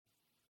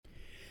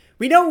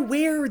We know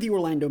where the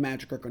Orlando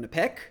Magic are going to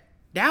pick.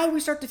 Now we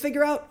start to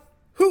figure out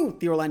who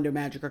the Orlando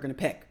Magic are going to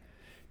pick.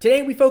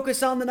 Today we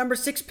focus on the number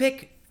 6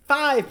 pick,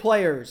 5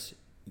 players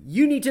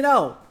you need to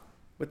know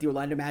with the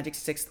Orlando Magic's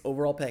 6th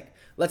overall pick.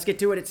 Let's get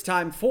to it. It's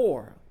time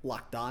for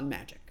Locked On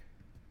Magic.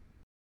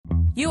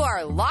 You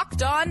are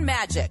Locked On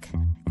Magic,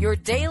 your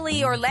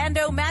daily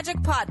Orlando Magic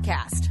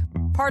podcast,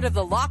 part of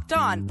the Locked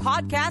On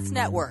Podcast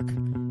Network,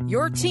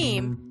 your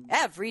team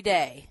every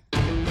day.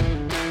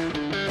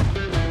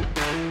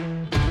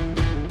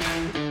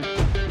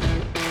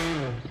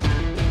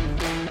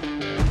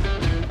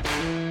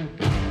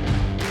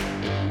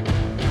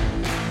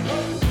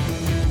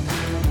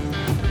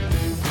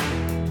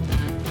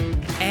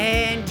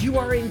 And you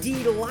are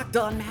indeed Locked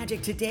On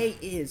Magic. Today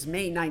is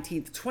May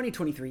 19th,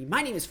 2023.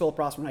 My name is Philip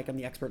Rossman-Reich. I'm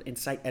the expert and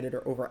site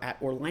editor over at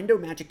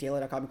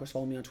OrlandoMagicDaily.com. Of course,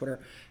 follow me on Twitter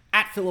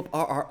at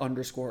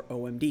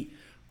PhilipRR_OMD.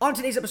 On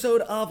today's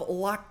episode of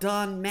Locked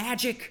On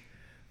Magic,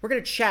 we're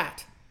going to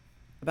chat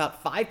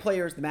about 5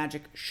 players the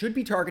Magic should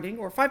be targeting,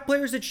 or 5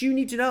 players that you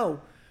need to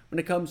know when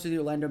it comes to the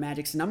Orlando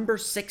Magic's number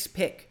 6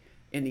 pick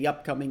in the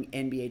upcoming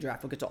NBA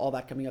draft. We'll get to all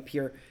that coming up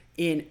here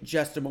in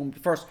just a moment.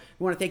 But first,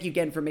 we want to thank you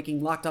again for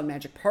making Locked On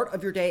Magic part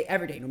of your day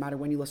every day, no matter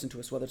when you listen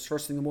to us, whether it's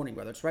first thing in the morning,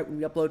 whether it's right when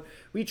we upload.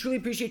 We truly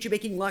appreciate you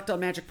making Locked On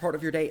Magic part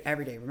of your day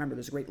every day. Remember,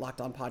 there's a great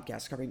Locked On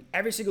podcast covering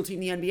every single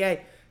team in the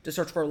NBA. To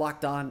search for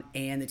Locked On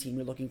and the team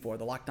you're looking for.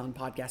 The Locked On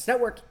Podcast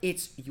Network,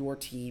 it's your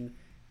team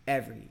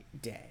every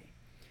day.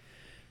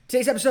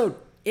 Today's episode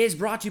is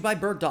brought to you by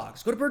Bird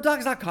Dogs. Go to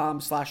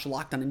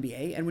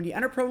birddogs.com/LockedOnNBA, and when you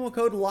enter promo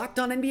code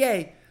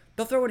LockedOnNBA,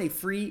 they'll throw in a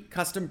free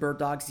custom Bird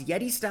Dogs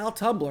Yeti-style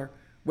tumbler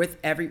with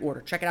every order.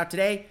 Check it out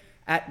today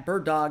at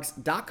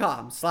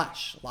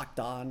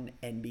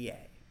birddogs.com/LockedOnNBA.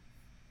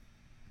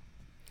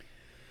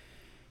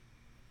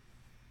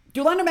 The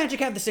Orlando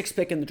Magic have the 6th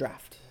pick in the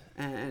draft.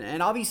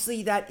 And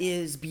obviously that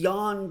is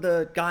beyond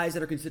the guys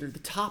that are considered the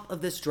top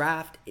of this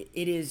draft.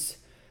 It is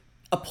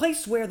a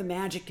place where the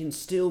Magic can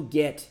still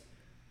get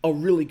a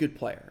really good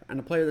player and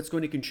a player that's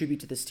going to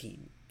contribute to this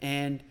team.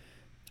 And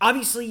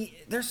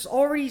obviously, there's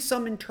already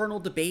some internal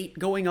debate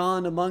going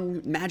on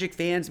among Magic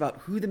fans about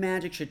who the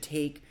Magic should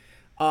take.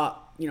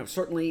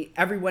 Certainly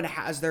everyone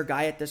has their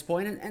guy at this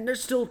point, and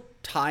there's still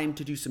time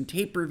to do some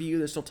tape review.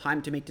 There's still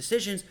time to make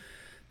decisions.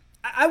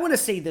 I want to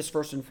say this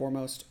first and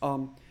foremost.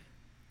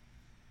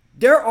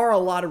 There are a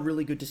lot of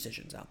really good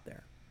decisions out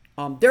there.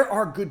 There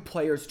are good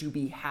players to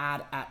be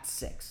had at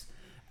 6.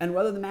 And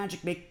whether the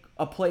Magic make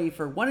a play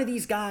for one of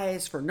these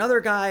guys, for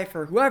another guy,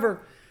 for whoever,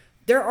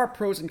 there are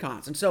pros and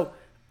cons. And so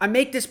I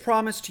make this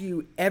promise to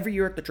you every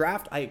year at the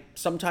draft. I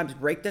sometimes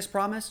break this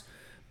promise,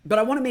 but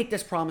I want to make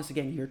this promise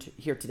again here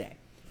today.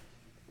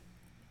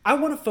 I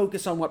want to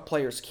focus on what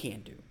players can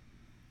do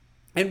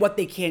and what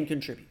they can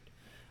contribute.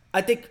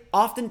 I think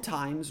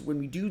oftentimes when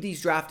we do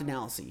these draft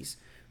analyses,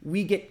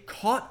 we get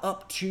caught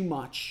up too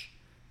much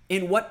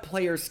in what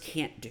players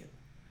can't do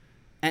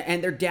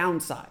and their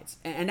downsides.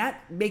 And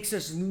that makes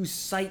us lose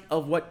sight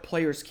of what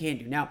players can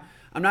do. Now,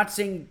 I'm not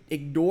saying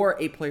ignore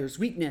a player's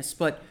weakness,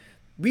 but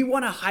we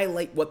want to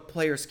highlight what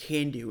players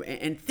can do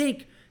and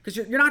think, because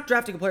you're not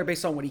drafting a player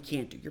based on what he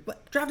can't do. You're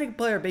drafting a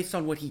player based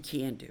on what he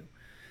can do.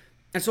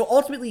 And so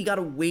ultimately, you got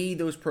to weigh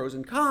those pros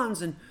and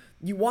cons, and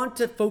you want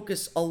to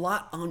focus a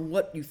lot on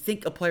what you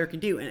think a player can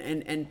do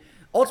and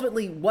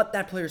ultimately what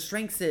that player's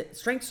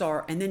strengths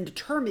are, and then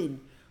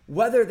determine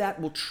whether that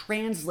will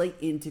translate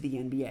into the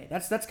NBA.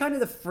 That's kind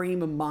of the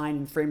frame of mind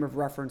and frame of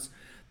reference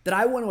that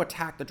I want to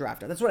attack the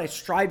draft at. That's what I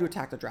strive to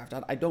attack the draft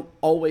at. I don't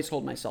always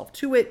hold myself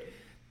to it.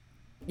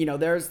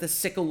 There's the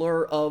sick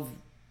allure of,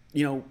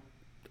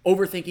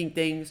 overthinking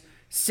things,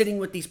 sitting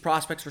with these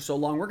prospects for so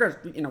long.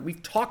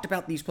 We've talked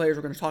about these players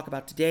we're going to talk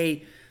about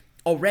today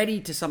already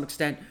to some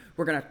extent.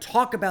 We're going to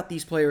talk about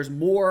these players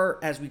more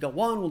as we go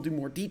on. We'll do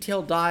more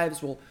detailed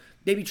dives. We'll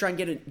maybe try and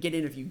get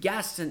in a few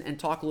guests and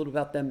talk a little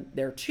about them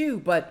there too.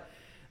 But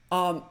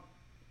you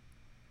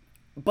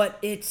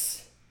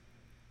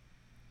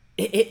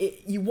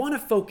want to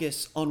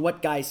focus on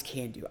what guys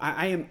can do.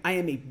 I am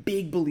a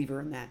big believer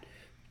in that.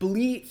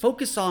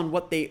 Focus on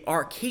what they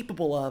are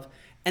capable of,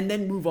 and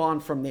then move on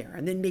from there,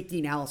 and then make the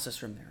analysis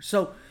from there.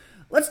 So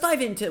let's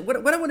dive into what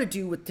I want to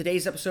do with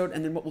today's episode,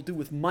 and then what we'll do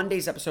with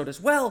Monday's episode as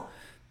well,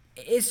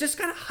 is just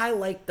kind of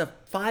highlight the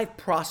 5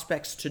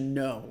 prospects to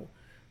know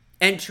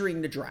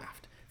entering the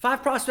draft.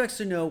 5 prospects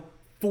to know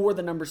for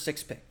the number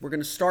 6 pick. We're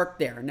going to start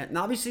there. And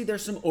obviously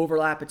there's some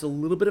overlap. It's a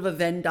little bit of a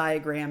Venn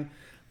diagram.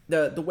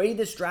 The way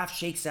this draft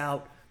shakes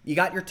out, you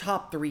got your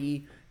top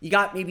 3. You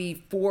got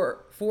maybe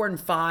 4 and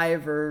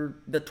 5, or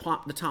the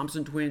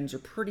Thompson twins are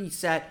pretty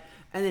set.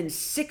 And then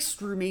 6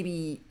 through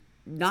maybe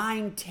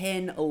 9,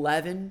 10,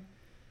 11,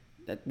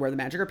 where the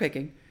Magic are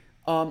picking,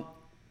 are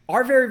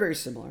very, very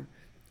similar.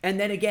 And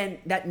then again,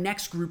 that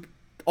next group,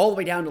 all the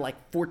way down to like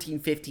 14,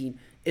 15,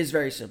 is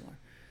very similar.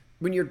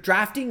 When you're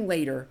drafting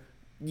later,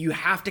 you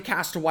have to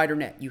cast a wider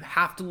net. You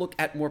have to look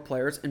at more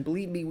players. And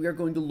believe me, we are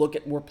going to look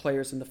at more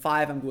players than the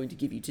 5 I'm going to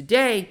give you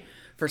today,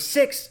 for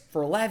 6,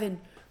 for 11.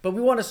 But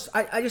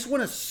I just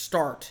want to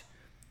start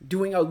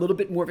doing a little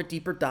bit more of a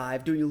deeper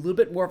dive, doing a little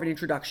bit more of an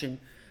introduction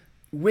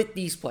with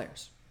these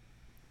players.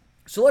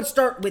 So let's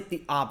start with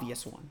the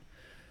obvious one.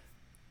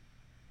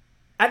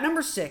 At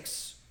number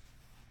 6,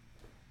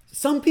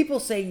 some people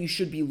say you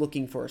should be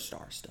looking for a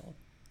star still.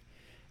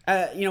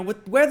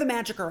 With where the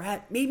Magic are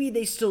at, maybe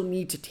they still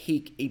need to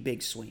take a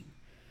big swing.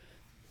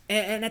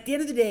 And at the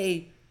end of the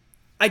day,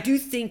 I do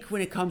think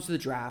when it comes to the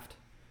draft,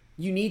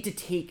 you need to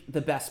take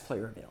the best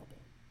player available.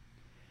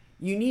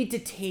 You need to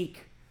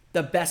take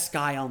the best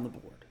guy on the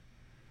board.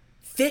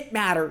 Fit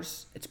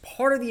matters. It's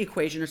part of the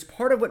equation. It's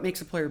part of what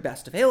makes a player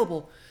best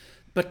available.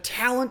 But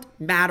talent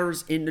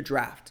matters in the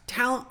draft.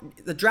 Jeff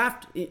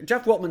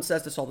Weltman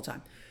says this all the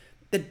time,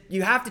 that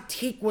you have to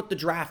take what the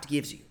draft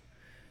gives you.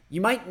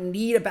 You might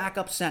need a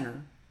backup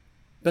center,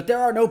 but there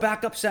are no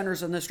backup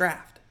centers in this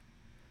draft.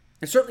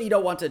 And certainly you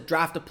don't want to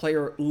draft a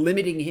player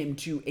limiting him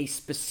to a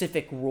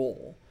specific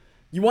role.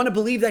 You want to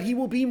believe that he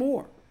will be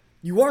more.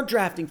 You are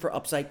drafting for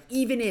upside,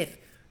 even if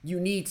you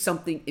need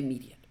something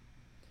immediate.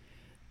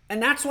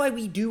 And that's why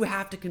we do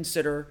have to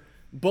consider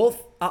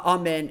both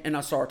Amen and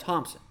Ausar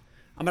Thompson.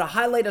 I'm going to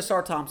highlight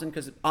Ausar Thompson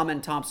because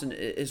Amen Thompson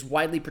is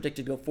widely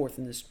predicted to go fourth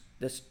in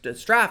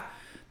this draft.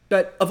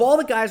 But of all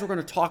the guys we're going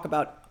to talk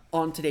about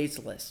on today's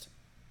list,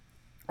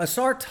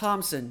 Ausar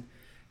Thompson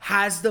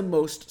has the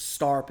most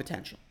star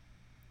potential.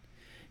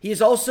 He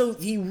is also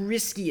the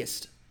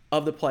riskiest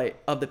of the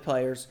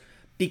players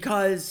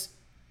because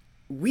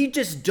we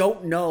just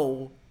don't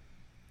know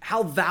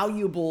how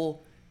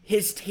valuable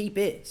his tape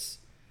is.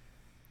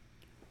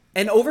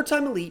 And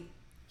Overtime Elite,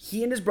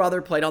 he and his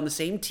brother played on the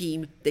same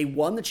team. They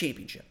won the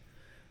championship.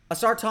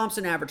 Ausar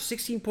Thompson averaged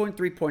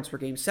 16.3 points per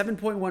game,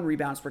 7.1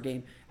 rebounds per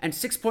game, and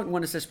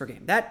 6.1 assists per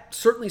game. That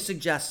certainly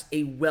suggests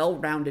a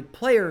well-rounded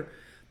player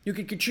who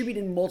can contribute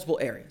in multiple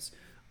areas.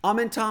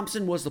 Amen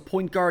Thompson was the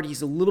point guard.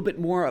 He's a little bit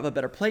more of a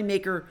better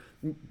playmaker,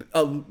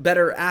 a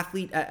better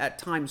athlete at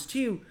times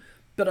too.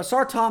 But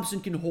Ausar Thompson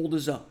can hold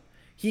his own.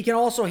 He can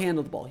also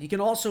handle the ball. He can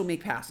also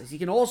make passes. He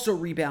can also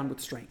rebound with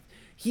strength.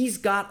 He's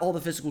got all the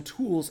physical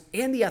tools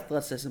and the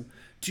athleticism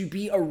to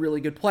be a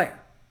really good player.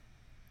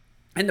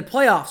 In the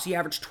playoffs, he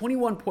averaged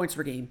 21 points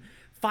per game,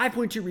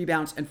 5.2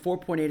 rebounds, and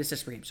 4.8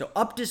 assists per game. So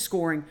upped his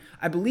scoring.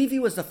 I believe he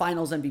was the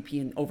finals MVP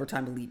in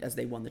Overtime Elite as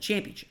they won the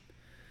championship.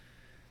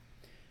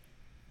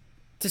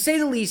 To say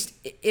the least,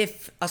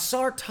 if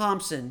Ausar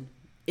Thompson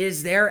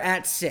is there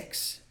at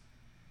 6,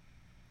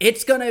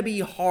 it's going to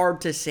be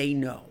hard to say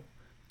no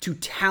to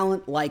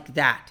talent like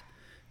that.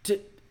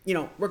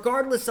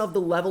 Regardless of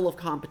the level of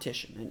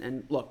competition.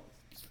 And look,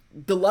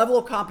 the level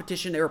of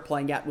competition they were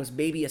playing at was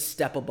maybe a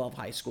step above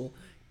high school,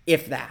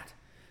 if that.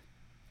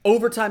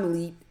 Overtime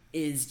Elite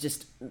is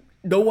just,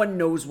 no one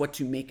knows what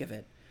to make of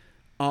it.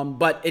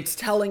 But it's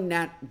telling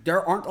that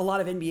there aren't a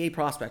lot of NBA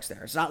prospects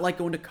there. It's not like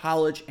going to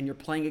college and you're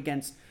playing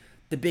against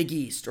the Big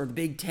East or the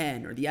Big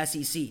Ten or the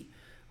SEC.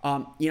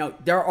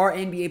 There are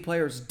NBA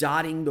players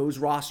dotting those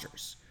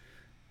rosters.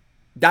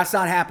 That's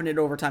not happening at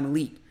Overtime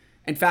Elite.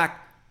 In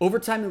fact,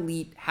 Overtime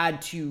Elite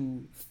had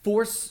to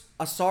force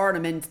Ausar and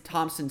Amen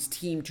Thompson's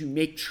team to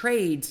make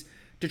trades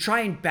to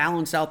try and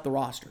balance out the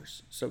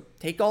rosters. So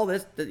take all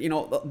this,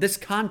 this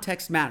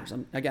context matters.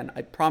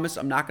 I promise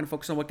I'm not going to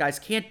focus on what guys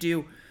can't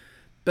do,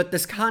 but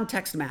this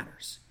context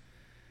matters.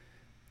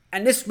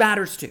 And this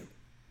matters too.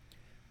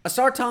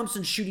 Ausar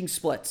Thompson's shooting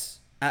splits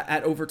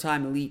at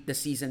Overtime Elite this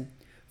season: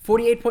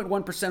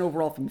 48.1%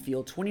 overall from the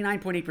field,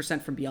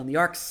 29.8% from beyond the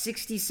arc,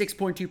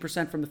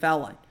 66.2% from the foul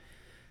line.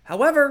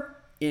 However,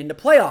 in the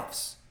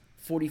playoffs,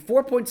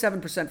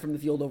 44.7% from the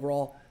field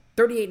overall,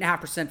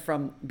 38.5%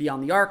 from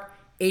beyond the arc,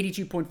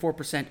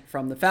 82.4%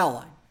 from the foul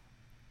line.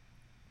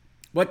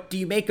 What do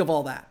you make of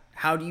all that?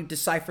 How do you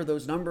decipher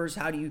those numbers?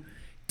 How do you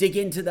dig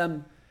into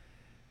them?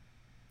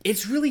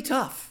 It's really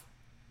tough.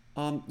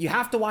 You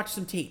have to watch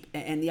some tape,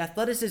 and the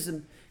athleticism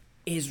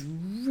is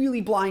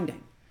really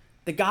blinding.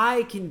 The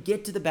guy can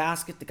get to the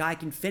basket. The guy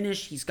can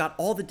finish. He's got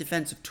all the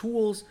defensive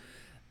tools.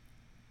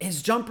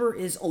 His jumper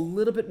is a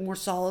little bit more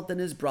solid than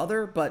his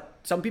brother, but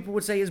some people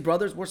would say his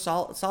brother's more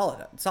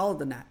solid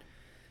than that.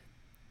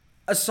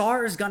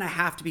 Ausar is going to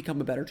have to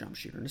become a better jump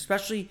shooter, and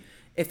especially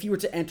if he were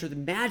to enter the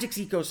Magic's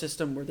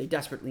ecosystem where they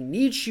desperately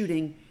need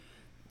shooting,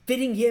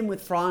 fitting him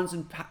with Franz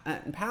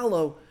and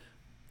Paolo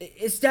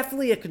is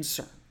definitely a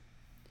concern.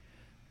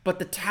 But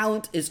the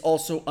talent is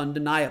also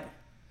undeniable.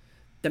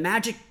 The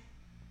Magic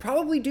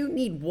probably do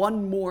need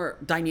one more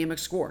dynamic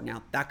scorer.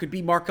 Now, that could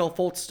be Markelle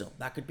Fultz still.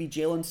 That could be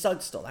Jalen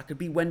Suggs still. That could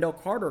be Wendell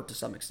Carter to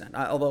some extent,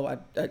 although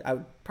I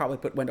would probably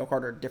put Wendell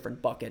Carter in a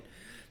different bucket.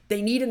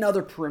 They need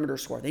another perimeter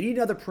scorer. They need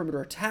another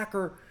perimeter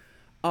attacker,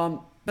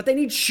 but they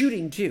need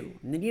shooting too.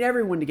 And they need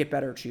everyone to get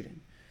better at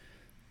shooting.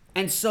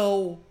 And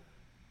so,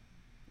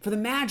 for the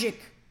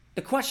Magic,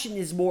 the question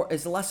is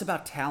less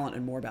about talent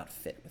and more about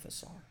fit with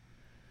Ausar.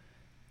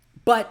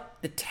 But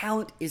the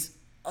talent is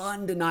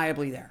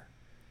undeniably there.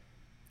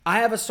 I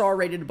have Ausar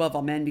rated above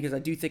Amen because I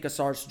do think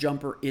Asar's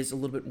jumper is a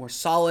little bit more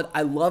solid.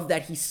 I love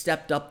that he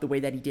stepped up the way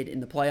that he did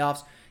in the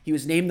playoffs. He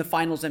was named the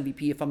finals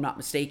MVP, if I'm not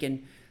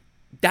mistaken.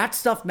 That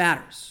stuff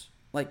matters.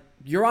 Like,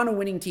 you're on a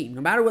winning team.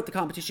 No matter what the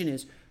competition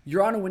is,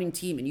 you're on a winning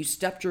team and you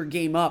stepped your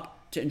game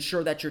up to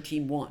ensure that your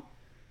team won.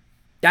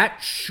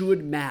 That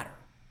should matter.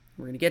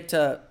 We're going to get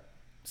to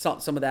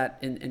some of that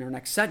in our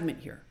next segment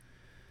here.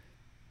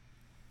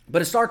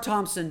 But Ausar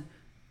Thompson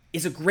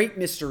is a great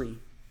mystery,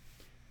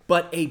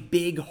 but a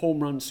big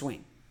home run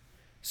swing.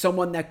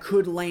 Someone that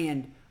could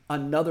land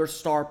another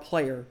star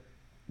player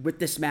with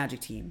this Magic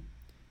team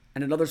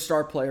and another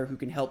star player who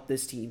can help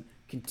this team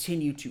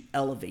continue to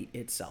elevate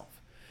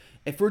itself.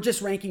 If we're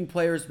just ranking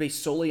players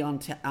based solely on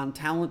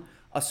talent,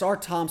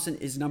 Ausar Thompson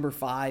is number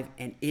 5,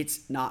 and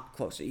it's not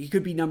close. He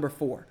could be number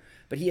 4,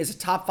 but he is a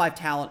top 5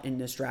 talent in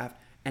this draft,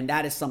 and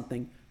that is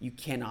something you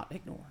cannot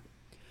ignore.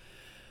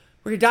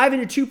 We're going to dive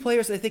into 2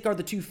 players that I think are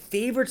the 2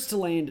 favorites to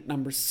land at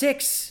number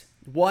 6.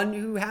 One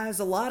who has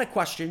a lot of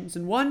questions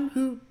and one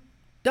who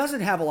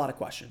doesn't have a lot of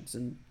questions,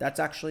 and that's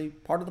actually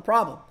part of the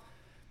problem.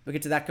 We'll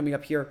get to that coming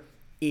up here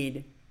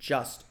in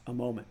just a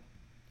moment.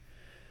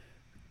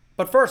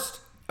 But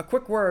first, a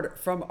quick word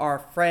from our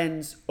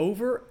friends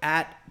over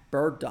at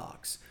Bird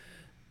Dogs.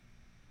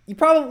 You've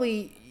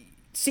probably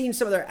seen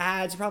some of their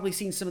ads, you've probably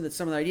seen some of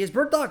their ideas.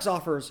 Bird Dogs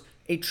offers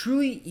a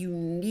truly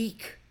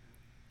unique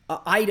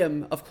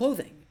item of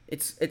clothing.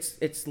 It's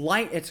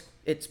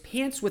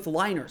pants with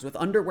liners, with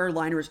underwear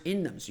liners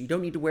in them, so you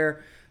don't need to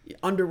wear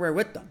underwear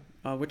with them,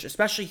 which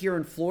especially here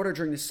in Florida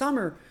during the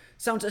summer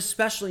sounds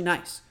especially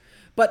nice.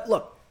 But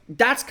look,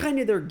 that's kind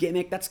of their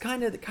gimmick. That's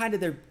kind of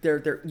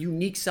their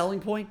unique selling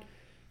point.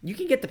 You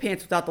can get the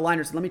pants without the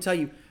liners. Let me tell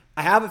you,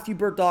 I have a few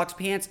Bird Dogs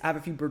pants. I have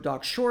a few Bird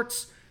Dogs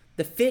shorts.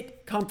 The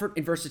fit, comfort,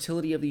 and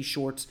versatility of these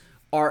shorts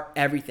are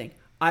everything.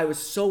 I was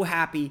so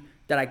happy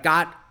that I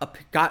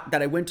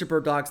went to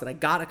Bird Dogs, that I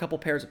got a couple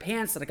pairs of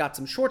pants, that I got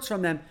some shorts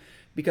from them,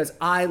 because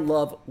I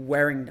love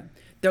wearing them.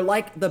 They're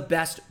like the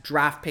best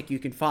draft pick you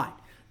can find.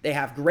 They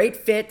have great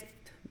fit.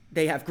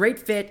 They have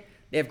great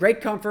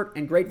comfort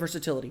and great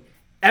versatility.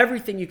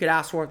 Everything you could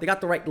ask for. They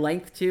got the right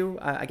length too.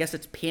 I guess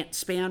it's pant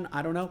span.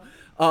 I don't know.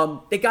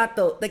 They got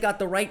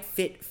the right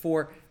fit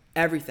for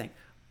everything.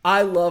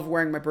 I love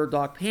wearing my Bird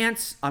Dog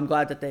pants. I'm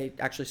glad that they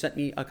actually sent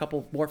me a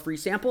couple more free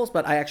samples,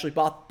 but I actually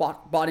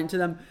bought into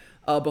them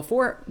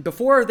before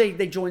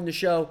they joined the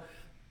show.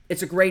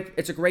 It's a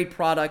great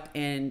product,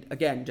 and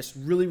again, just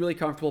really, really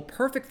comfortable.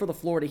 Perfect for the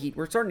Florida heat.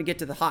 We're starting to get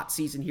to the hot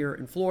season here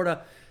in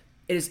Florida.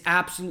 It is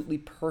absolutely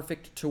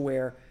perfect to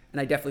wear, and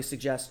I definitely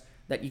suggest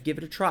that you give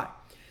it a try.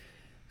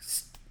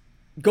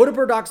 Go to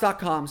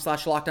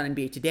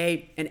birddogs.com/LockedOnNBA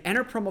today and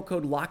enter promo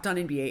code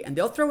LockedOnNBA, and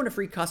they'll throw in a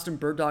free custom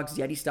Bird Dogs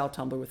Yeti style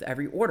tumbler with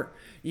every order.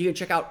 You can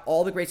check out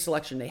all the great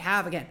selection they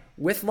have, again,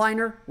 with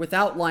liner,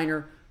 without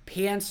liner,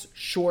 pants,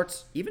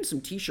 shorts, even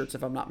some t-shirts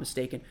if I'm not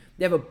mistaken.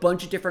 They have a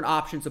bunch of different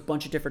options, a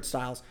bunch of different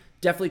styles.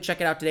 Definitely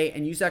check it out today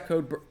and use that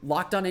code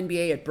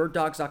LockedOnNBA at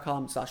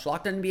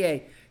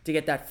birddogs.com/LockedOnNBA to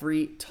get that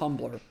free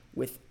tumbler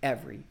with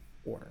every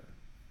order.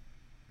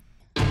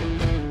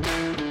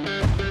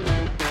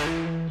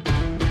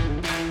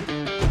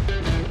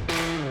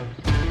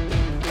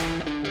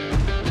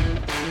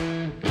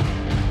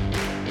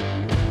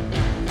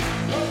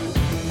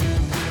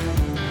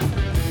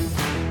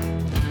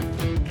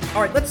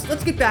 All right,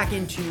 let's get back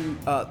into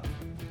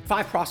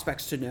 5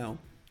 prospects to know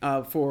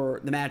for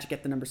the Magic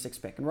at the number 6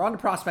 pick. And we're on to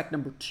prospect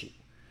number 2.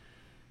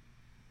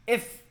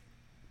 If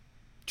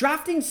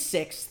drafting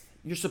 6th,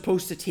 you're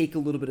supposed to take a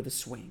little bit of a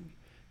swing.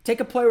 Take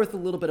a player with a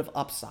little bit of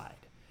upside.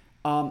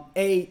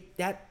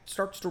 That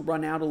starts to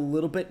run out a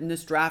little bit in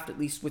this draft, at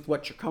least with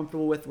what you're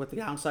comfortable with the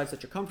downsides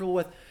that you're comfortable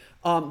with.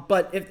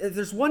 But if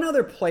there's one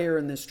other player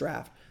in this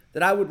draft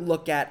that I would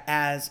look at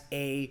as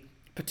a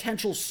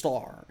potential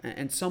star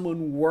and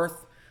someone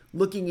worth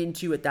looking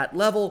into at that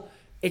level,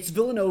 it's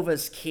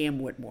Villanova's Cam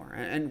Whitmore.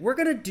 And we're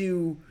going to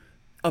do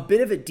a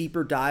bit of a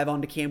deeper dive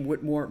onto Cam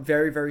Whitmore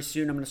very, very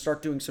soon. I'm going to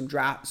start doing some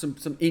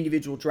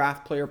individual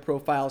draft player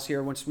profiles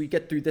here once we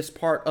get through this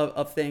part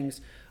of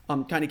things,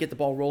 kind of get the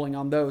ball rolling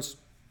on those.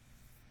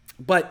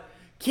 But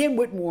Cam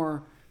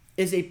Whitmore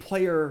is a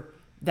player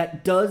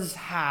that does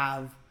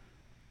have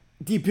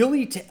the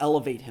ability to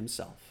elevate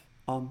himself.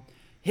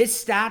 His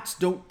stats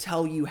don't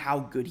tell you how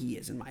good he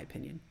is, in my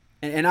opinion.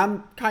 And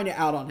I'm kind of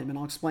out on him, and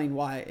I'll explain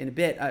why in a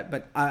bit.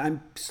 But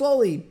I'm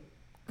slowly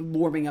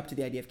warming up to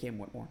the idea of Cam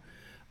Whitmore.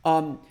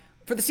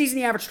 For the season,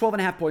 he averaged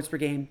 12.5 points per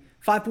game,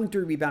 5.3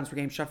 rebounds per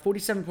game, shot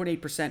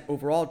 47.8%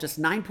 overall, just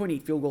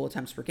 9.8 field goal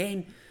attempts per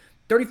game,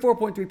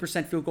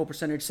 34.3% field goal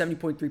percentage,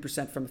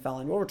 70.3% from the foul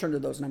line. We'll return to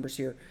those numbers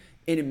here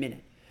in a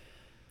minute.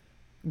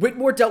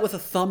 Whitmore dealt with a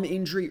thumb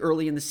injury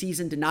early in the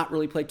season, did not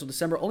really play till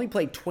December, only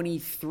played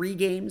 23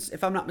 games,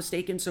 if I'm not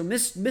mistaken, so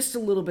missed a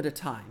little bit of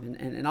time,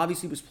 and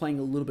obviously was playing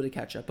a little bit of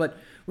catch-up. But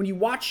when you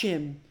watch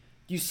him,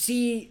 you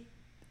see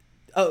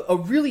a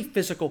really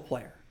physical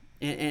player,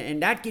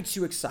 and that gets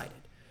you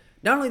excited.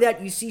 Not only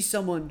that, you see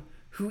someone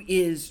who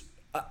is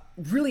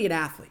really an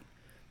athlete.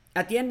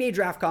 At the NBA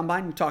Draft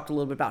Combine, we talked a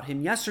little bit about him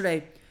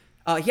yesterday.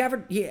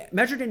 He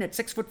measured in at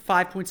 6'5",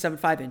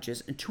 5.75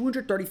 inches, and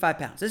 235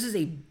 pounds. This is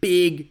a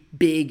big,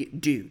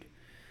 big dude.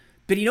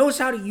 But he knows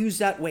how to use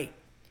that weight.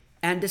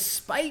 And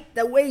despite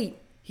the weight,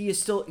 he is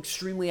still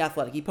extremely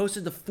athletic. He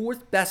posted the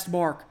 4th best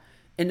mark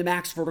in the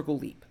max vertical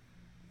leap.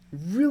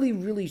 Really,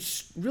 really,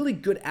 really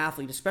good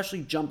athlete,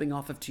 especially jumping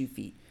off of 2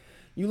 feet.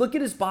 You look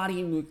at his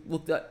body and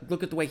look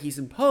at the way he's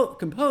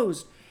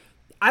composed,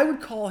 I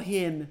would call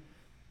him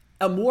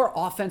a more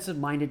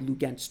offensive-minded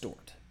Luguentz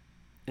Dort.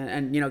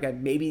 And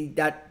again, maybe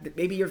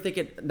you're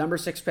thinking number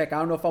 6 pick. I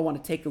don't know if I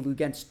want to take the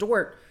Luguentz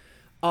Dort.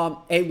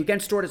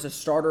 Luguentz Dort is a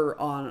starter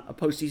on a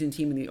postseason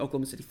team in the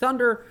Oklahoma City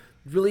Thunder.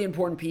 Really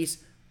important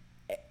piece.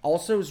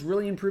 Also has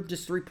really improved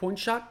his 3-point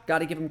shot. Got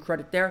to give him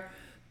credit there.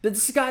 But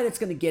this is a guy that's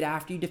going to get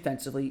after you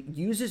defensively,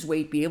 use his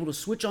weight, be able to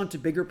switch on to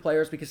bigger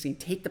players because he can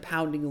take the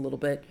pounding a little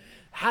bit,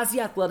 has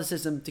the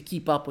athleticism to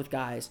keep up with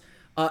guys,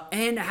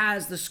 and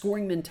has the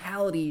scoring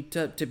mentality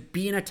to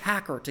be an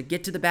attacker, to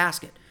get to the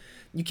basket.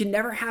 You can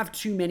never have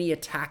too many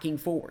attacking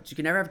forwards. You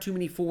can never have too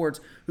many forwards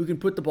who can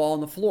put the ball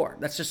on the floor.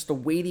 That's just the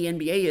way the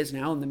NBA is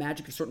now, and the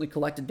Magic have certainly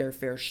collected their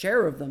fair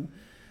share of them.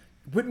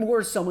 Whitmore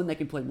is someone that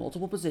can play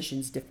multiple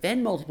positions,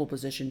 defend multiple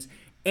positions,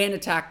 and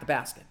attack the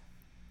basket.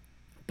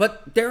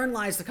 But therein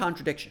lies the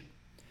contradiction.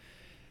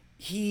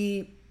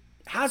 He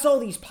has all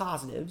these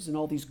positives and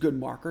all these good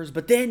markers,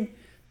 but then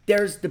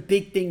there's the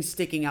big thing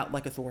sticking out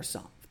like a sore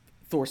thumb.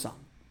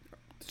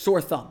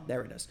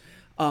 There it is.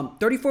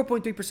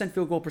 34.3%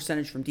 field goal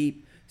percentage from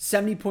deep,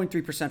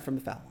 70.3% from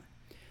the foul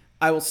line.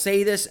 I will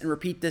say this and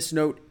repeat this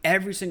note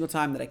every single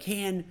time that I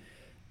can.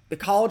 The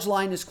college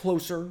line is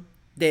closer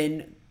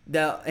than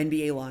the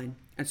NBA line,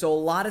 and so a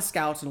lot of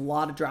scouts and a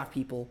lot of draft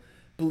people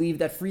believe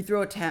that free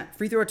throw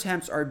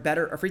attempts are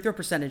better, or free throw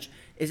percentage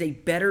is a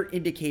better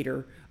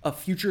indicator of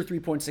future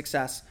 3-point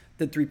success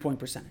than 3-point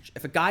percentage.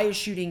 If a guy is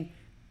shooting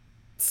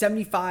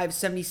 75 to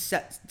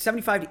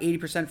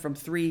 80% from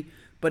 3,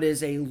 but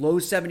is a low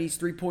 70s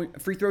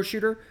 3-point free throw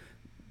shooter,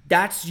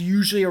 that's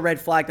usually a red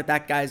flag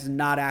that guy is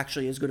not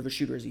actually as good of a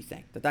shooter as you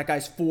think. That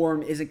guy's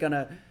form isn't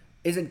gonna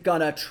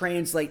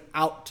translate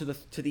out to the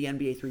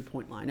NBA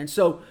 3-point line. And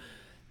so,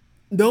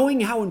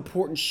 knowing how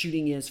important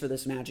shooting is for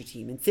this Magic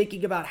team and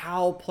thinking about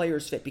how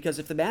players fit, because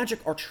if the Magic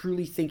are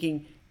truly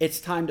thinking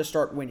it's time to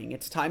start winning,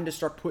 it's time to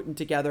start putting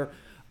together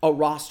a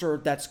roster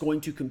that's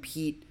going to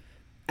compete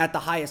at the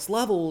highest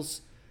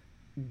levels,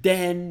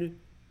 then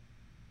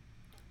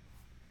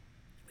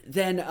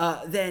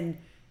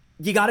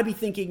you got to be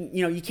thinking,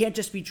 you can't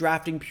just be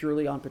drafting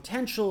purely on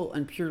potential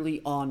and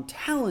purely on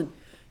talent.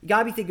 You got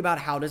to be thinking about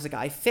how does a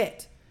guy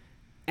fit.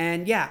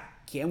 And yeah,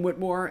 Cam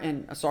Whitmore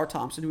and Ausar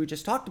Thompson, who we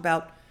just talked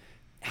about,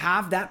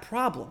 have that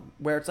problem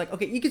where it's like,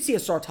 okay, you can see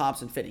Ausar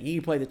Thompson fitting. He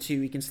can play the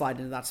 2, he can slide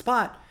into that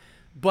spot,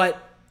 but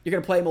you're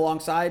going to play him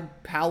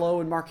alongside Paolo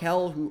and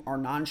Markelle, who are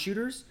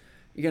non-shooters.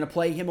 You're going to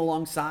play him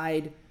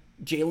alongside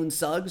Jalen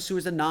Suggs, who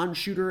is a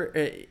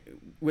non-shooter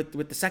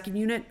with the second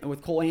unit, and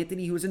with Cole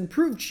Anthony, who is an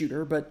improved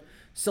shooter, but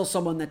still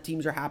someone that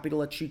teams are happy to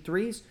let shoot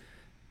threes.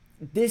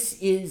 This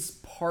is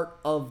part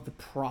of the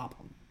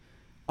problem.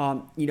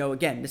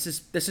 Again, this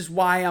is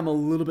why I'm a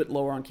little bit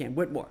lower on Cam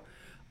Whitmore.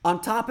 On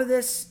top of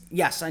this,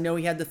 yes, I know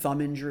he had the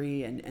thumb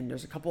injury, and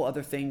there's a couple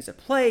other things at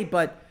play,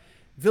 but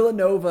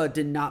Villanova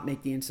did not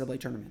make the NCAA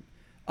tournament.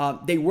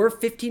 They were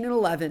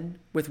 15-11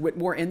 with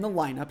Whitmore in the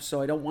lineup,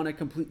 so I don't want to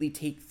completely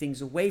take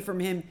things away from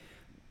him.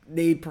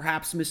 They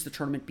perhaps missed the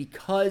tournament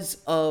because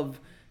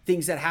of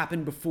things that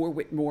happened before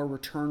Whitmore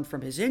returned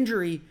from his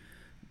injury,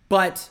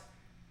 but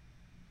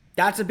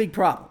that's a big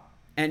problem.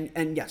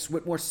 And yes,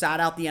 Whitmore sat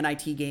out the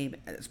NIT game.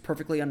 It's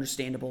perfectly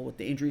understandable with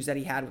the injuries that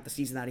he had, with the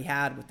season that he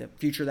had, with the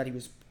future that he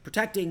was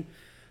protecting.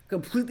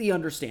 Completely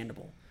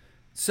understandable.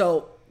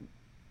 So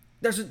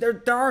there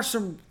are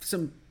some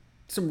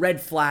red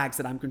flags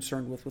that I'm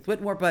concerned with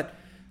Whitmore. But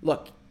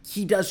look,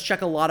 he does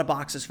check a lot of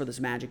boxes for this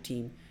Magic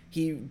team.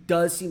 He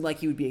does seem like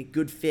he would be a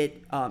good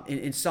fit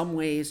in some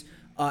ways.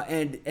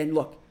 And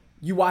look,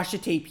 you watch the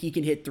tape, he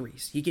can hit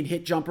threes. He can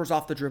hit jumpers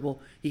off the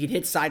dribble. He can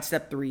hit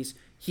sidestep threes.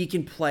 He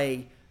can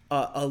play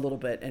a little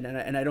bit,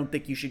 and I don't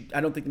think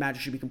the Magic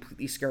should be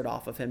completely scared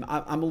off of him.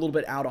 I'm a little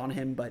bit out on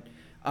him, but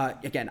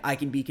again, I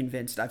can be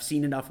convinced. I've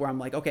seen enough where I'm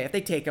like, okay, if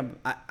they take him,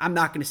 I'm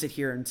not going to sit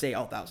here and say,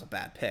 oh, that was a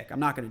bad pick. I'm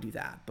not going to do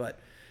that, but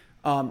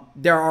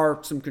there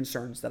are some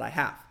concerns that I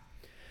have.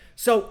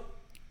 So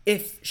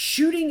if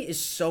shooting is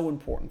so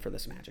important for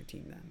this Magic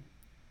team, then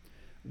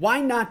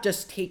why not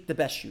just take the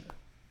best shooter?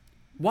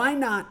 Why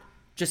not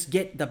just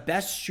get the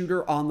best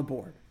shooter on the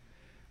board?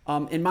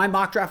 In my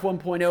mock draft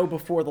 1.0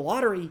 before the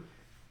lottery,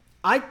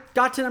 I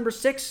got to number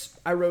 6.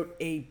 I wrote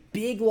a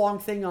big long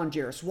thing on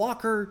Jarace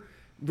Walker.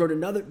 Wrote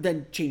another,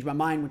 then changed my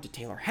mind, went to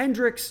Taylor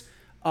Hendricks.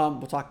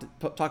 We'll talk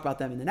about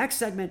them in the next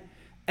segment.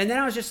 And then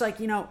I was just like,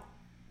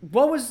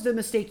 what was the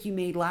mistake you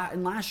made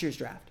in last year's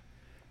draft?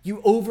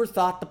 You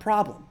overthought the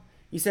problem.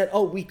 You said,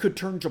 oh, we could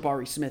turn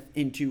Jabari Smith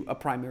into a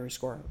primary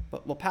scorer.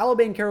 But Paolo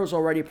Banchero is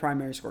already a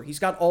primary scorer. He's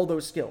got all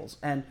those skills.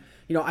 And,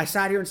 I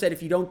sat here and said,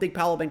 if you don't think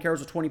Paolo Banchero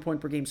is a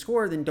 20-point per game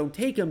scorer, then don't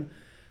take him.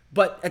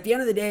 But at the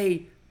end of the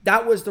day,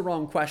 that was the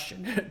wrong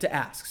question to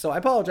ask. So I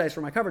apologize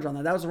for my coverage on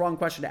that. That was the wrong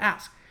question to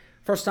ask.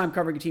 First time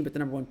covering a team with the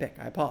number 1 pick.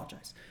 I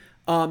apologize.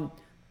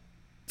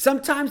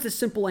 Sometimes the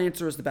simple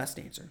answer is the best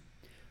answer.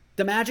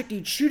 The Magic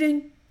need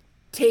shooting.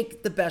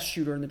 Take the best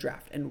shooter in the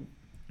draft. And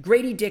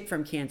Grady Dick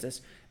from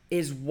Kansas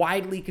is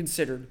widely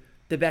considered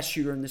the best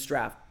shooter in this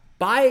draft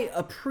by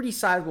a pretty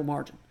sizable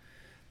margin.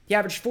 He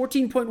averaged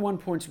 14.1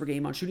 points per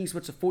game on shooting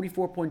splits of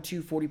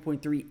 44.2,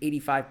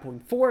 40.3,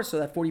 85.4. So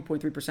that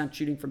 40.3%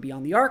 shooting from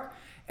beyond the arc,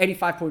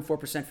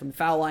 85.4% from the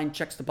foul line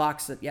checks the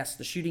box that, yes,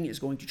 the shooting is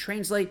going to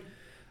translate.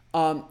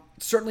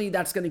 Certainly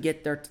that's going to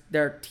get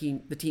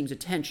the team's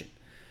attention.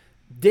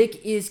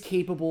 Dick is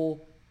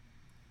capable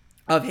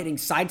of hitting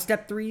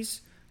sidestep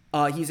threes.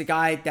 He's a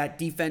guy that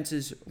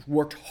defenses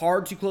worked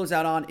hard to close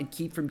out on and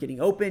keep from getting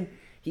open.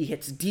 He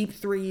hits deep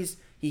threes.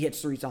 He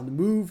hits threes on the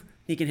move.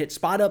 He can hit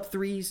spot-up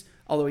threes,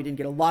 although he didn't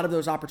get a lot of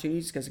those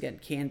opportunities because,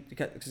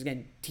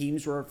 again,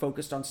 teams were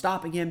focused on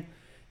stopping him.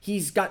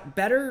 He's got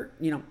better,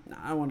 I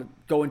don't want to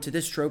go into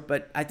this trope,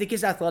 but I think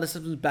his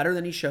athleticism is better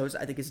than he shows.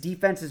 I think his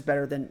defense is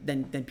better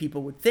than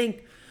people would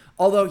think,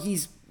 although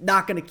he's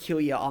not going to kill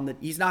you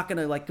he's not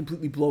going to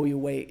completely blow you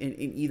away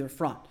in either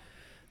front.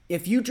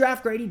 If you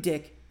draft Grady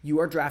Dick, you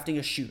are drafting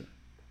a shooter.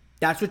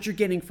 That's what you're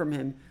getting from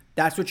him.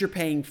 That's what you're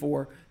paying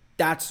for.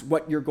 That's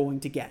what you're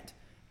going to get.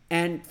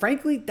 And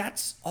frankly,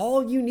 that's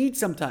all you need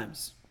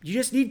sometimes. You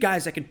just need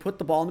guys that can put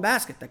the ball in the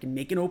basket, that can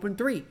make an open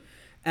three.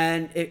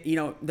 And,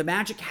 the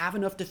Magic have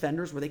enough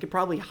defenders where they could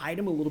probably hide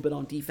him a little bit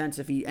on defense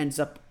if he ends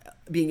up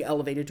being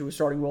elevated to a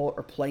starting role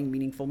or playing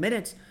meaningful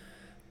minutes.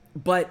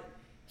 But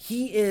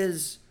he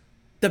is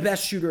the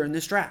best shooter in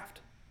this draft,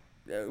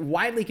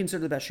 widely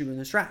considered the best shooter in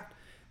this draft.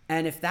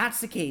 And if that's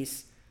the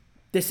case,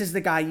 this is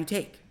the guy you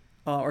take,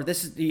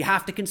 you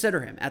have to consider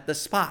him at the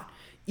spot.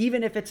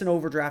 Even if it's an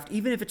overdraft,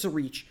 even if it's a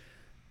reach,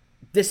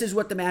 this is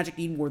what the Magic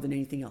need more than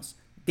anything else.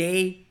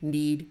 They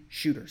need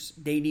shooters.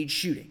 They need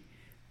shooting.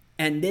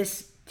 And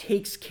this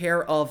takes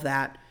care of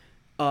that.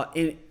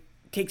 It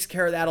takes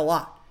care of that a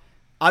lot.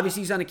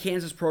 Obviously, he's on a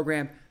Kansas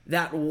program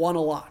that won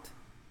a lot.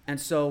 And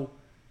so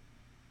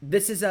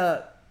this is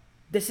a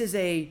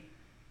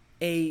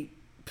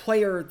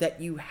player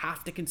that you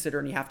have to consider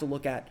and you have to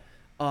look at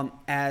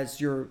as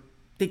you're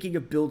thinking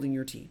of building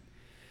your team.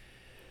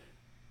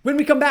 When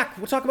we come back,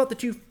 we'll talk about the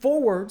two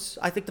forwards.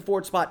 I think the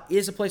forward spot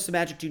is a place the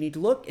Magic do need to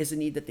look, is a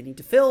need that they need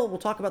to fill. We'll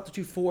talk about the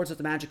two forwards that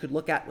the Magic could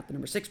look at with the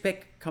number 6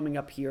 pick coming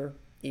up here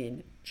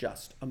in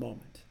just a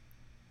moment.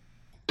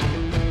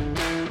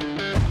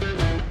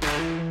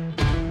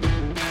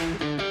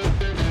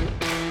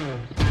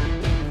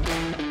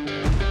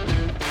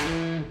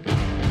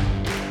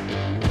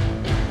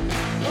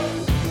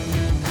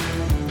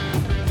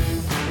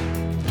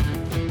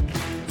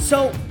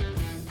 So,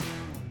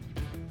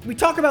 we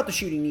talk about the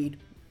shooting need.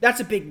 That's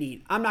a big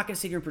need. I'm not going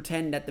to sit here and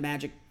pretend that the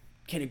Magic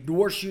can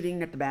ignore shooting,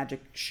 that the Magic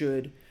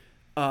should,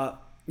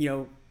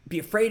 be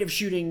afraid of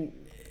shooting.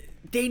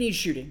 They need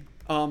shooting.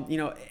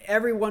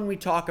 Everyone we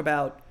talk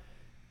about,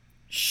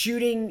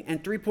 shooting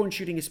and three-point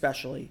shooting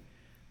especially,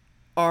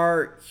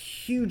 are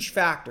huge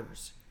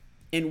factors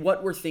in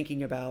what we're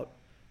thinking about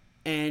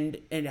and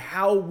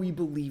how we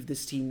believe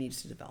this team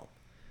needs to develop.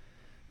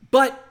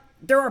 But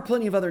there are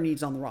plenty of other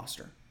needs on the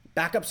roster.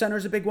 Backup center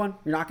is a big one.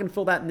 You're not going to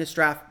fill that in this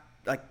draft.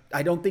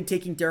 I don't think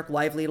taking Derek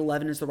Lively at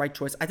 11 is the right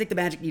choice. I think the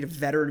Magic need a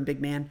veteran and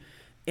big man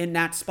in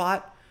that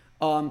spot.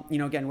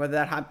 Again, whether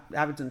that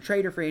happens in a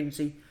trade or free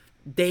agency,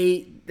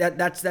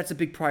 that's a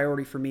big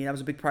priority for me. That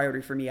was a big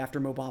priority for me after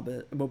Mo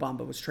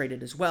Bamba was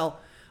traded as well.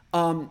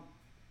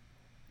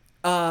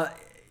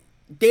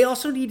 They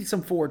also needed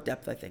some forward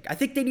depth, I think. I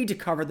think they need to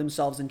cover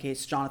themselves in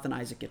case Jonathan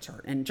Isaac gets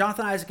hurt. And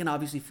Jonathan Isaac can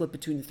obviously flip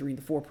between the 3 and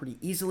the 4 pretty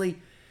easily.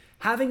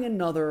 Having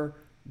another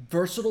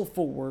versatile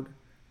forward,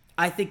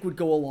 I think, would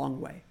go a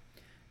long way.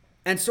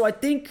 And so I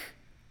think,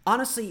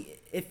 honestly,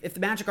 if the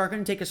Magic aren't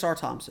going to take Asar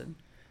Thompson,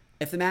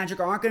 if the Magic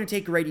aren't going to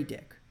take Grady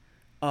Dick,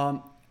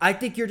 I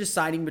think you're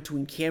deciding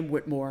between Cam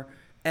Whitmore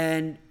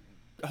and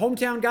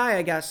hometown guy,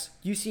 I guess,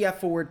 UCF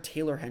forward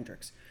Taylor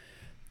Hendricks.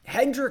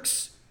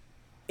 Hendricks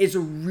is a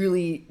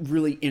really,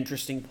 really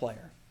interesting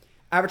player.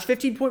 Averaged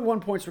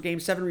 15.1 points per game,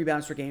 7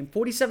 rebounds per game,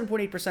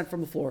 47.8%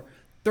 from the floor,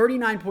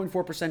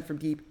 39.4% from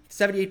deep,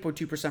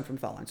 78.2% from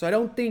foul line. So I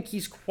don't think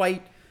he's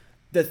quite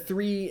the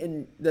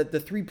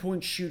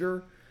three-point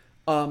shooter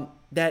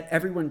that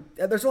everyone...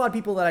 There's a lot of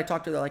people that I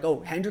talk to that are like,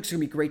 oh, Hendricks is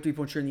going to be a great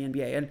three-point shooter in the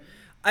NBA. And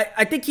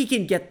I think he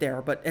can get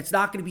there, but it's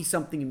not going to be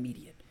something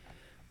immediate.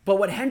 But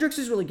what Hendricks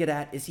is really good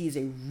at is he is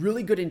a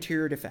really good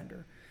interior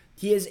defender.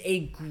 He is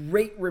a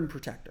great rim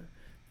protector.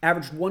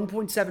 Averaged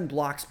 1.7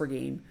 blocks per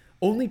game,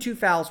 only 2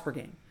 fouls per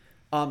game.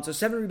 So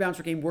 7 rebounds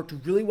per game, worked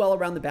really well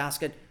around the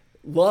basket,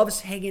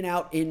 loves hanging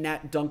out in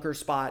that dunker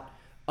spot,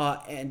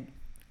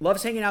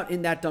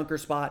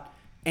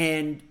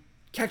 and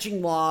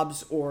catching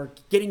lobs or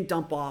getting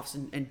dump offs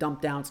and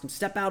dump downs, can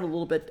step out a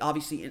little bit,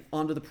 obviously,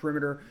 onto the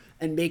perimeter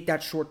and make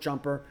that short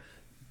jumper.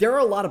 There are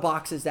a lot of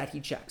boxes that he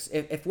checks.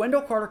 If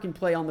Wendell Carter can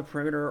play on the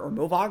perimeter, or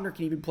Mo Wagner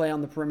can even play on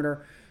the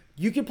perimeter,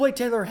 you can play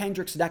Taylor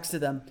Hendricks next to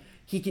them.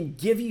 He can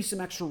give you some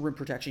extra rim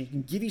protection. He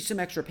can give you some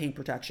extra paint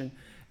protection,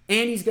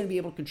 and he's going to be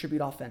able to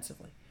contribute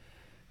offensively.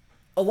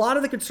 A lot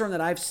of the concern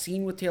that I've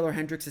seen with Taylor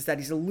Hendricks is that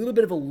he's a little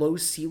bit of a low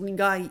ceiling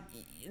guy.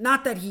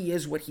 Not that he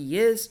is what he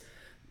is,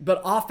 but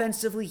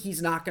offensively,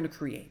 he's not going to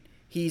create.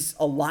 He's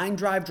a line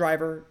drive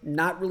driver,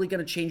 not really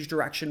going to change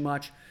direction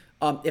much.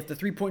 If the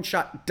three-point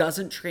shot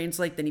doesn't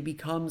translate, then he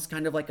becomes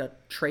kind of like a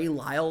Trey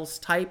Lyles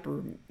type,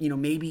 or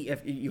maybe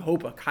if you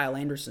hope a Kyle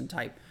Anderson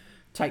type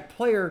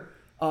player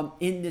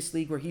in this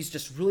league, where he's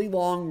just really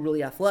long,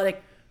 really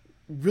athletic,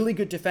 really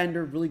good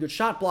defender, really good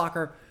shot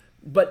blocker,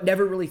 but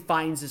never really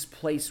finds his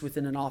place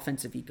within an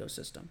offensive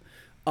ecosystem.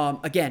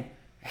 Again,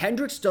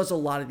 Hendricks does a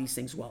lot of these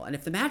things well, and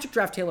if the Magic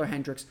draft Taylor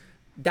Hendricks,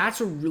 that's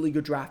a really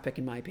good draft pick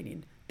in my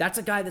opinion. That's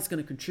a guy that's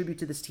going to contribute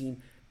to this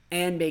team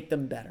and make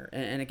them better.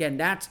 And again,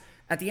 that's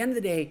at the end of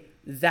the day,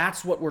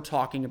 that's what we're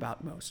talking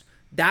about most.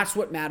 That's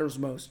what matters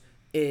most,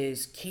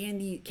 is can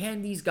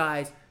these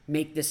guys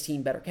make this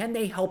team better? Can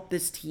they help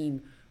this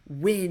team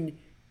win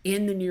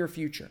in the near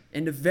future,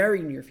 in the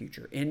very near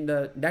future, in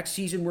the next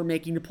season we're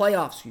making the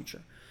playoffs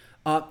future?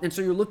 And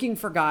so you're looking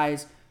for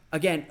guys,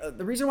 again,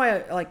 the reason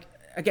why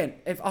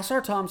if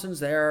Ausar Thompson's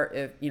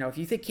there, if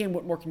you think Cam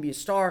Whitmore can be a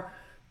star,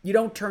 you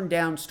don't turn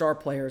down star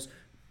players.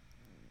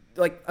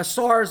 Like, a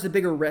star is the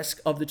bigger risk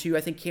of the two.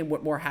 I think Cam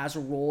Whitmore has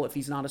a role if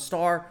he's not a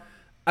star.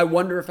 I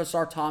wonder if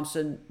Ausar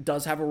Thompson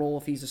does have a role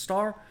if he's a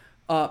star.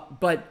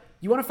 But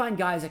you want to find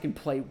guys that can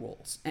play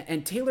roles.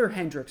 And Taylor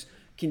Hendricks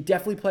can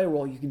definitely play a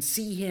role. You can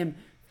see him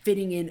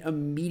fitting in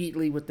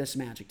immediately with this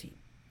Magic team.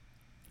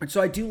 And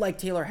so I do like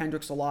Taylor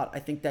Hendricks a lot. I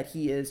think that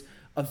he is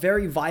a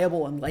very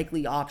viable and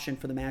likely option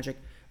for the Magic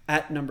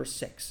at number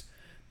 6.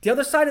 The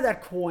other side of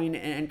that coin,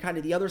 and kind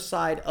of the other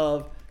side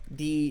of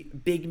the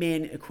big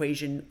man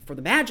equation for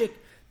the Magic,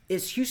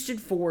 is Houston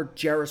for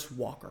Jarace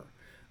Walker.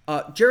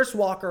 Jarace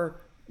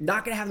Walker,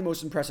 not going to have the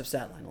most impressive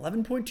stat line.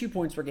 11.2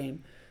 points per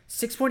game,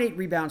 6.8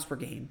 rebounds per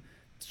game,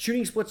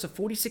 shooting splits of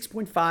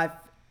 46.5,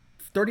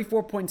 34.7,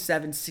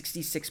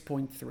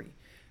 66.3.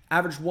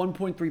 Average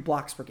 1.3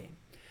 blocks per game.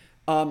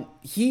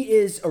 He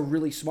is a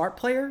really smart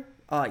player.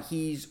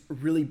 He's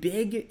really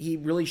big. He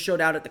really showed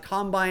out at the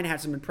Combine,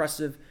 had some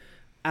impressive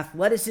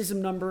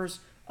athleticism numbers,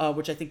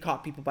 which I think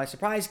caught people by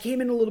surprise. Came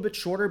in a little bit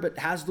shorter, but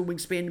has the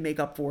wingspan to make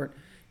up for it.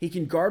 He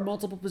can guard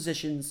multiple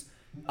positions.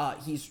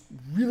 He's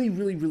really,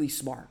 really, really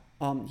smart.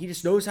 He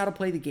just knows how to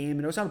play the game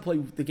and knows how to play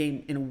the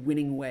game in a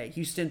winning way.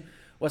 Houston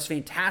was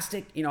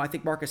fantastic. I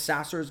think Marcus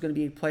Sasser is going to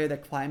be a player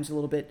that climbs a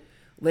little bit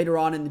later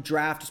on in the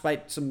draft,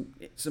 despite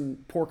some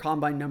poor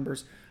Combine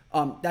numbers.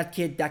 That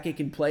kid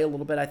can play a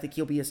little bit. I think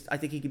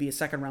he could be a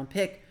second round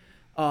pick.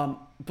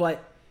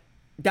 But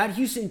that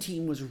Houston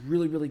team was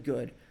really, really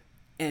good.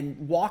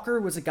 And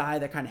Walker was a guy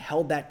that kind of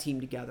held that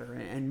team together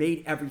and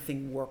made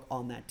everything work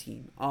on that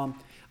team.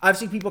 I've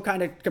seen people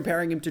kind of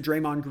comparing him to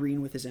Draymond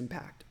Green with his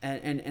impact.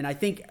 And I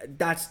think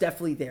that's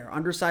definitely there.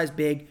 Undersized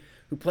big,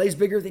 who plays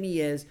bigger than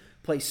he is,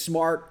 plays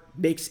smart,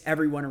 makes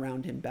everyone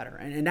around him better.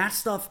 And that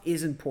stuff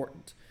is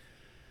important.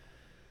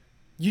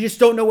 You just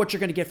don't know what you're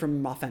going to get from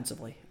him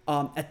offensively.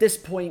 At this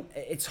point,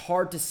 it's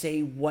hard to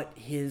say what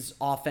his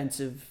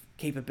offensive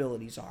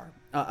capabilities are,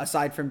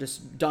 aside from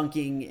just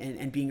dunking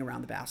and being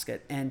around the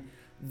basket. And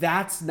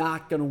that's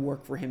not going to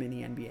work for him in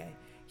the NBA.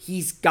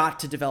 He's got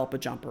to develop a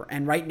jumper.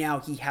 And right now,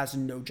 he has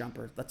no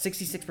jumper. That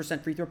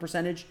 66% free throw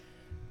percentage,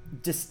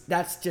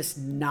 that's just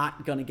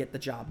not going to get the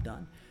job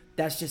done.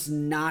 That's just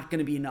not going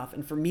to be enough.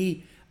 And for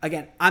me,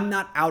 again, I'm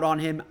not out on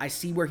him. I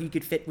see where he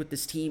could fit with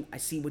this team. I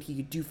see what he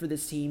could do for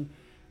this team.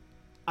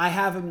 I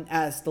have him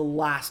as the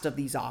last of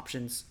these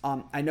options.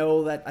 I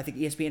know that I think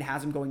ESPN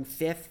has him going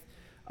 5th,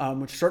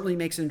 which certainly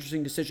makes an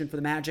interesting decision for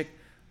the Magic.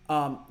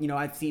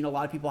 I've seen a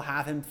lot of people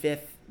have him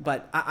 5th,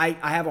 but I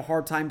have a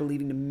hard time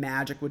believing the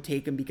Magic would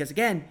take him because,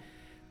 again,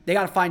 they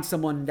got to find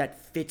someone that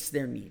fits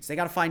their needs. They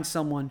got to find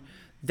someone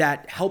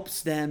that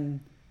helps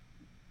them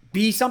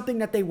be something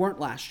that they weren't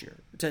last year,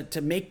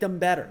 to make them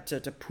better,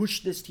 to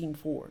push this team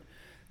forward.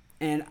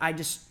 And I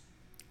just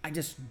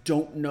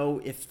don't know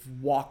if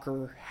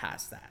Walker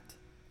has that.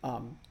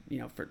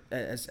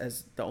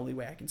 As the only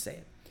way I can say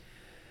it.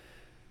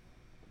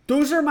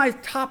 Those are my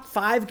top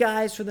 5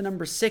 guys for the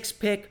number 6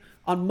 pick.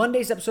 On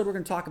Monday's episode, we're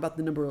going to talk about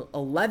the number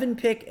 11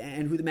 pick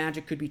and who the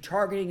Magic could be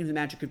targeting and who the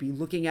Magic could be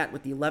looking at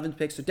with the 11th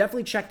pick. So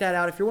definitely check that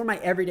out. If you're one of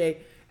my everyday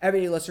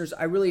listeners,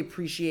 I really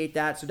appreciate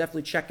that. So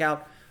definitely check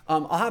out.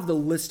 I'll have the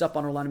list up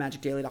on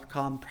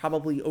OrlandoMagicDaily.com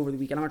probably over the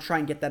weekend. I'm going to try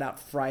and get that out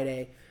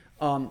Friday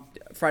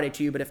to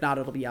you, but if not,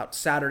 it'll be out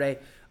Saturday.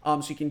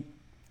 So you can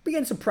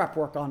begin some prep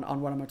work on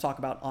what I'm going to talk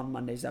about on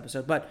Monday's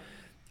episode. But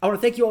I want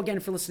to thank you all again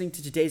for listening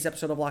to today's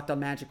episode of Locked On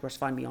Magic. Of course,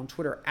 find me on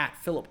Twitter at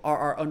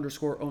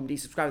PhilipRR_OMD.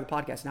 Subscribe to the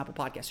podcast and Apple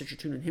Podcasts, Stitcher,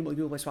 TuneIn, Himalaya,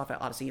 Google Play, Spotify,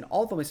 Odyssey, and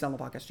all of the ways to download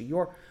the podcast to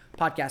your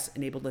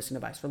podcast-enabled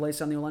listening device. For the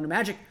latest on the Orlando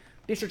Magic,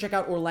 be sure to check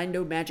out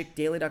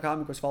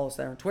OrlandoMagicDaily.com. Of course, follow us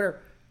there on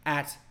Twitter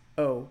at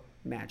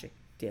OMagicDaily.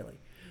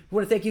 I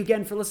want to thank you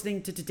again for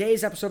listening to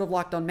today's episode of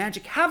Locked On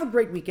Magic. Have a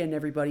great weekend,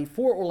 everybody.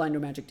 For Orlando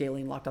Magic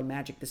Daily and Locked On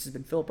Magic, this has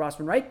been Philip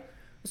Rossman-Wright.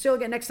 We'll see you all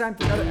again next time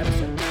for another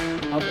episode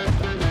of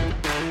Locked On.